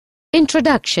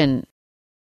Introduction.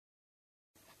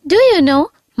 Do you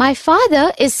know, my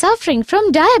father is suffering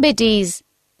from diabetes.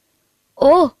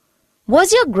 Oh,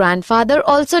 was your grandfather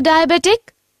also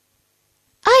diabetic?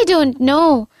 I don't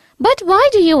know, but why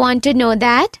do you want to know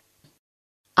that?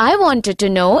 I wanted to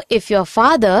know if your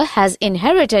father has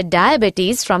inherited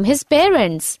diabetes from his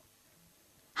parents.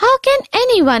 How can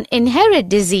anyone inherit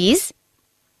disease?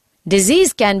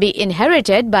 Disease can be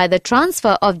inherited by the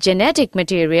transfer of genetic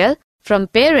material from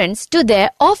parents to their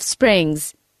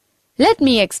offsprings. Let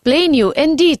me explain you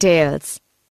in details.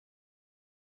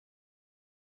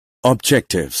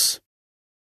 Objectives.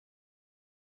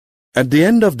 At the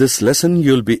end of this lesson,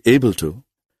 you'll be able to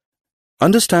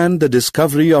understand the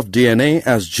discovery of DNA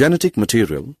as genetic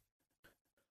material,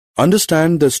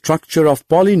 understand the structure of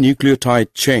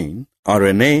polynucleotide chain,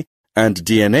 RNA and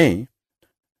DNA,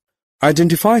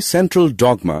 identify central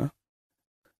dogma,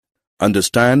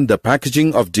 understand the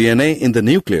packaging of DNA in the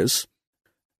nucleus,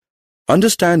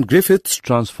 understand Griffith's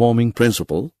transforming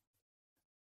principle,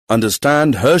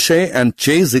 understand Hershey and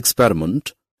Chase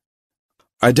experiment,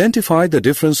 identify the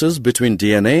differences between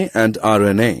DNA and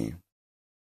RNA.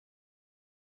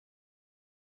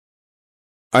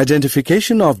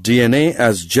 Identification of DNA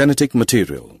as genetic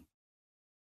material.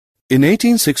 In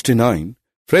 1869,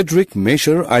 Frederick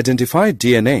Masher identified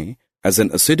DNA as an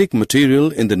acidic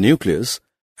material in the nucleus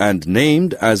and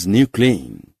named as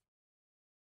nuclein.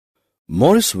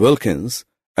 Maurice Wilkins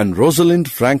and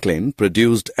Rosalind Franklin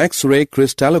produced X-ray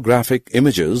crystallographic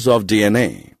images of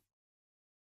DNA.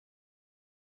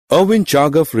 Erwin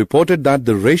Chargaff reported that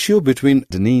the ratio between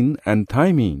adenine and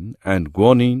thymine and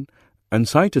guanine and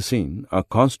cytosine are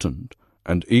constant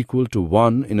and equal to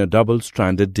 1 in a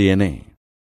double-stranded DNA.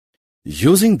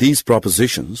 Using these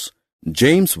propositions,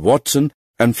 James Watson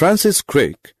and Francis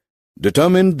Crick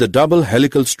determined the double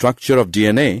helical structure of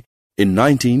DNA in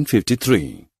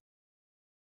 1953.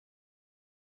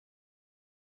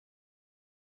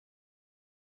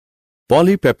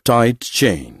 Polypeptide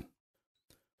chain.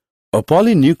 A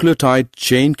polynucleotide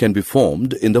chain can be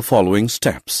formed in the following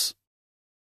steps.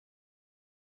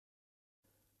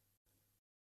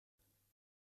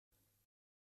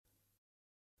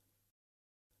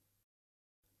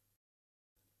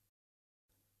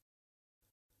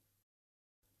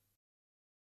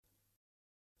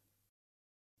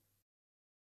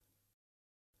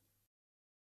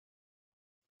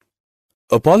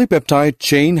 A polypeptide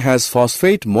chain has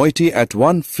phosphate moiety at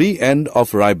one free end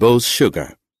of ribose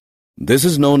sugar. This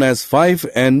is known as 5'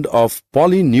 of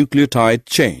polynucleotide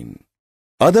chain.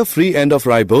 Other free end of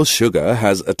ribose sugar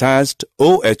has attached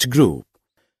OH group.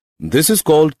 This is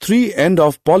called 3'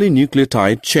 of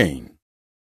polynucleotide chain.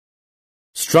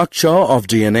 Structure of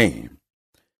DNA.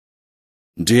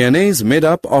 DNA is made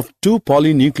up of 2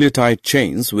 polynucleotide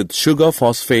chains with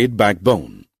sugar-phosphate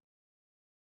backbone.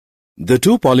 The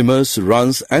 2 polymers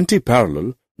runs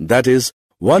anti-parallel, that is,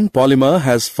 one polymer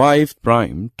has 5'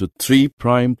 to 3'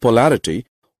 polarity,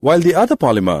 while the other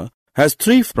polymer has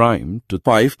 3' to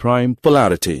 5'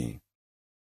 polarity.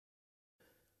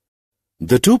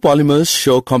 The 2 polymers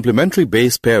show complementary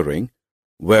base pairing,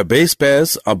 where base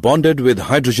pairs are bonded with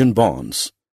hydrogen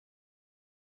bonds.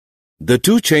 The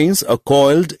 2 chains are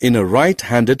coiled in a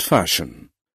right-handed fashion.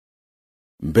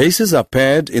 Bases are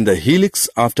paired in the helix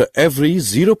after every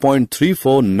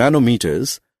 0.34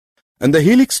 nanometers and the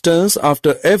helix turns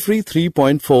after every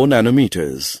 3.4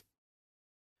 nanometers.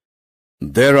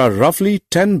 There are roughly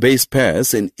 10 base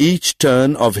pairs in each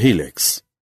turn of helix.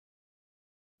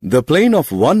 The plane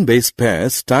of one base pair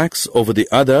stacks over the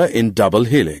other in double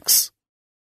helix.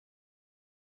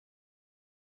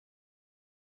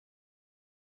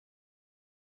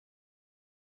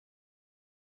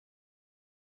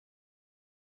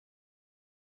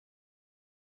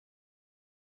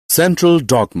 Central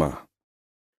dogma.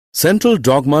 Central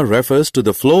dogma refers to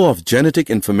the flow of genetic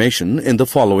information in the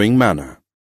following manner.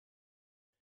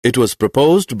 It was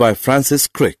proposed by Francis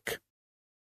Crick.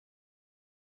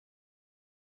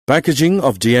 Packaging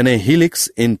of DNA helix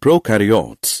in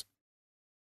prokaryotes.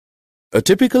 A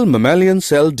typical mammalian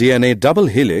cell DNA double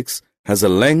helix has a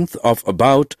length of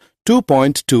about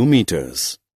 2.2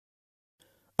 meters.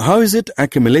 How is it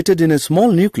accumulated in a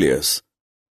small nucleus?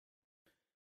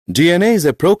 DNA is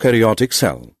a prokaryotic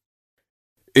cell.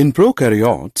 In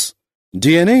prokaryotes,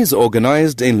 DNA is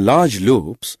organized in large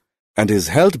loops and is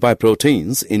held by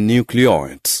proteins in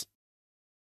nucleoids.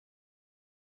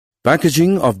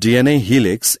 Packaging of DNA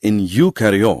helix in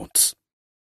eukaryotes.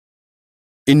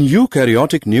 In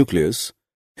eukaryotic nucleus,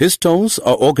 histones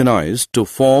are organized to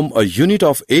form a unit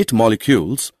of 8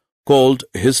 molecules called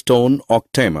histone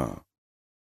octamer.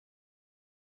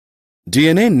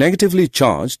 DNA negatively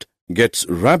charged gets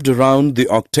wrapped around the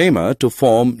octamer to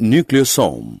form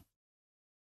nucleosome.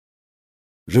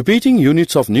 Repeating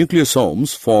units of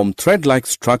nucleosomes form thread-like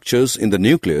structures in the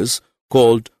nucleus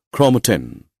called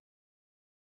chromatin.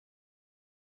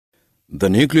 The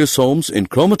nucleosomes in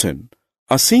chromatin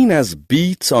are seen as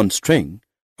beads on string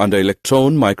under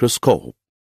electron microscope.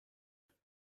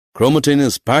 Chromatin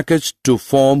is packaged to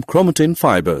form chromatin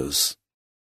fibers.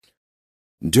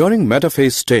 During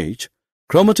metaphase stage,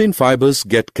 chromatin fibers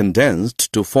get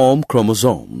condensed to form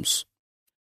chromosomes.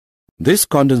 This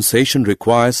condensation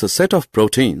requires a set of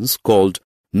proteins called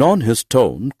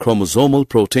non-histone chromosomal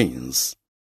proteins.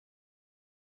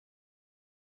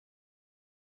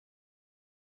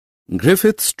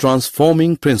 Griffith's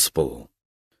transforming principle.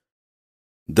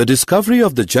 The discovery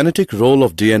of the genetic role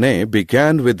of DNA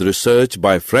began with research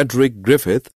by Frederick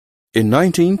Griffith in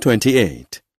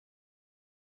 1928.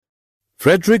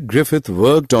 Frederick Griffith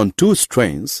worked on two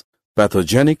strains,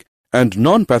 pathogenic and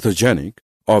non-pathogenic,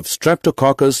 of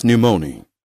Streptococcus pneumoniae.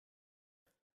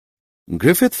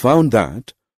 Griffith found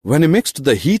that when he mixed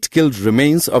the heat-killed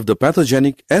remains of the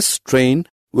pathogenic S strain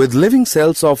with living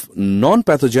cells of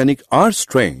non-pathogenic R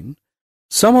strain,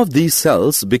 some of these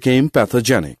cells became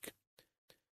pathogenic.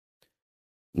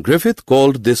 Griffith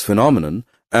called this phenomenon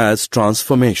as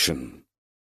transformation.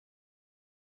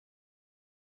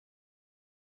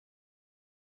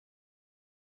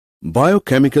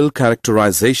 Biochemical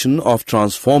characterization of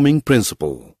transforming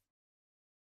principle.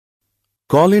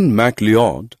 Colin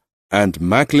MacLeod and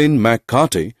Macklin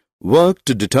McCarty worked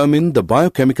to determine the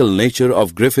biochemical nature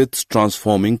of Griffith's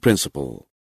transforming principle.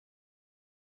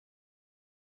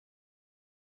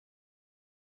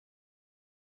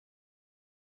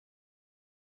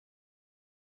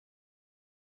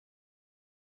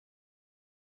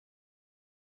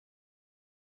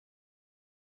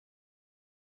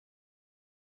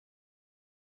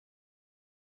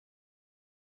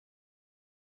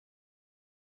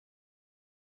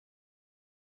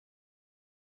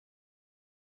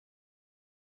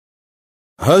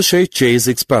 Hershey-Chase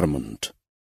Experiment.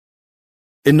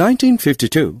 In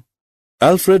 1952,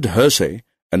 Alfred Hershey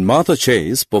and Martha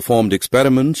Chase performed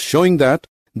experiments showing that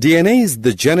DNA is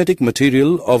the genetic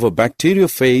material of a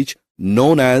bacteriophage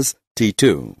known as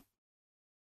T2.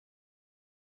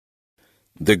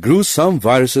 They grew some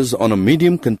viruses on a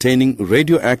medium containing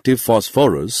radioactive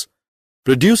phosphorus,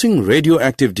 producing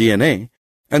radioactive DNA,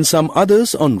 and some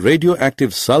others on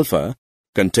radioactive sulfur,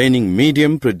 containing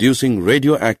medium producing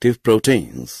radioactive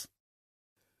proteins.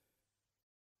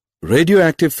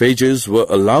 Radioactive phages were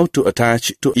allowed to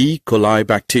attach to E. coli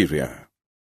bacteria.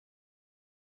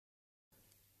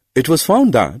 It was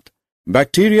found that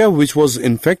bacteria which was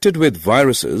infected with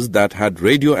viruses that had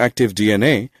radioactive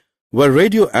DNA were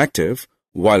radioactive,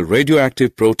 while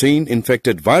radioactive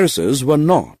protein-infected viruses were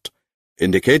not,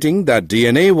 indicating that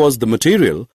DNA was the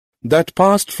material that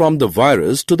passed from the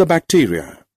virus to the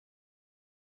bacteria.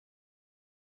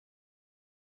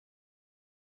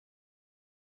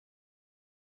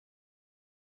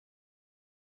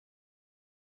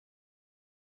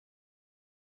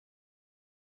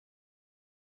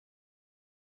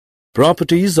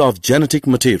 Properties of genetic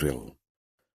material.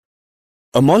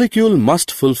 A molecule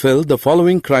must fulfill the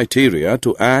following criteria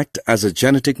to act as a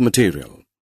genetic material.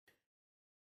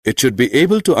 It should be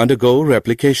able to undergo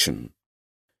replication.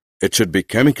 It should be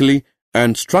chemically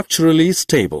and structurally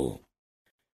stable.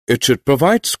 It should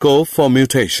provide scope for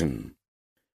mutation.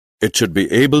 It should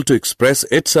be able to express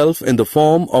itself in the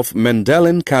form of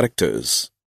Mendelian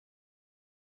characters.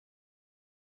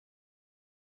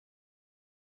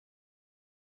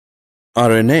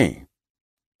 RNA.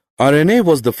 RNA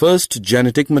was the first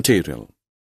genetic material.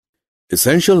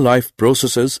 Essential life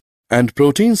processes and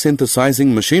protein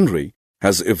synthesizing machinery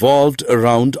has evolved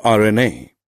around RNA.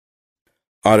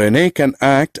 RNA can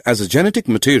act as a genetic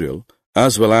material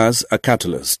as well as a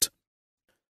catalyst.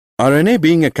 RNA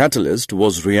being a catalyst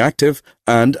was reactive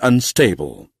and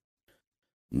unstable.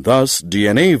 Thus,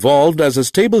 DNA evolved as a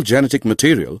stable genetic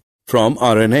material from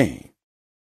RNA.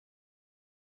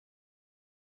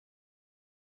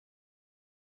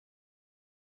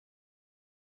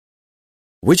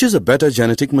 Which is a better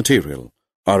genetic material,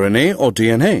 RNA or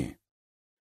DNA?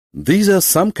 These are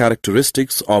some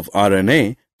characteristics of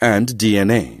RNA and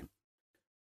DNA.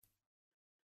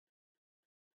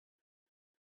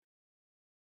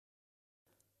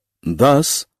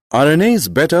 Thus, RNA is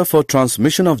better for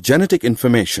transmission of genetic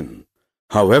information.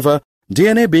 However,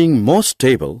 DNA being more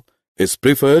stable is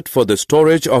preferred for the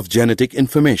storage of genetic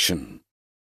information.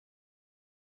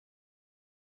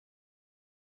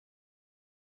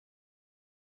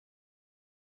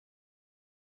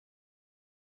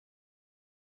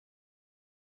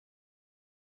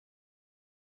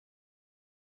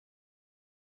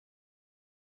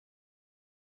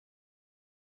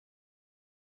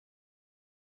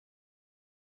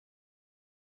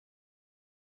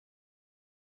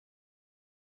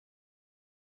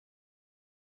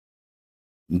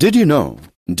 Did you know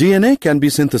DNA can be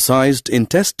synthesized in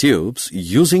test tubes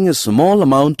using a small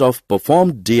amount of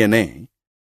performed DNA,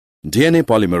 DNA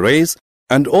polymerase,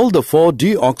 and all the 4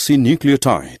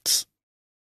 deoxynucleotides?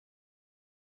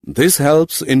 This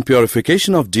helps in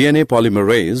purification of DNA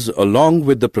polymerase along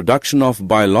with the production of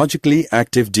biologically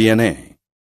active DNA.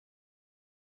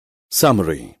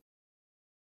 Summary.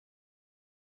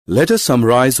 Let us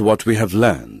summarize what we have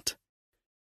learned.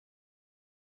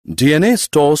 DNA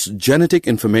stores genetic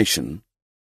information.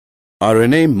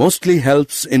 RNA mostly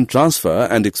helps in transfer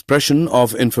and expression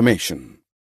of information.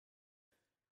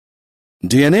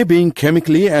 DNA being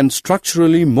chemically and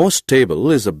structurally more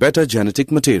stable is a better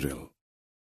genetic material.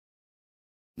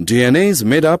 DNA is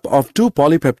made up of 2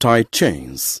 polypeptide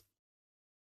chains.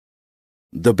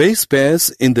 The base pairs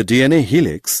in the DNA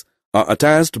helix are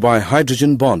attached by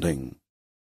hydrogen bonding.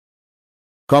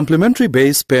 Complementary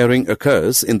base pairing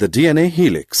occurs in the DNA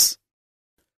helix.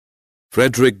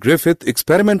 Frederick Griffith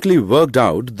experimentally worked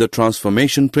out the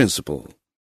transformation principle.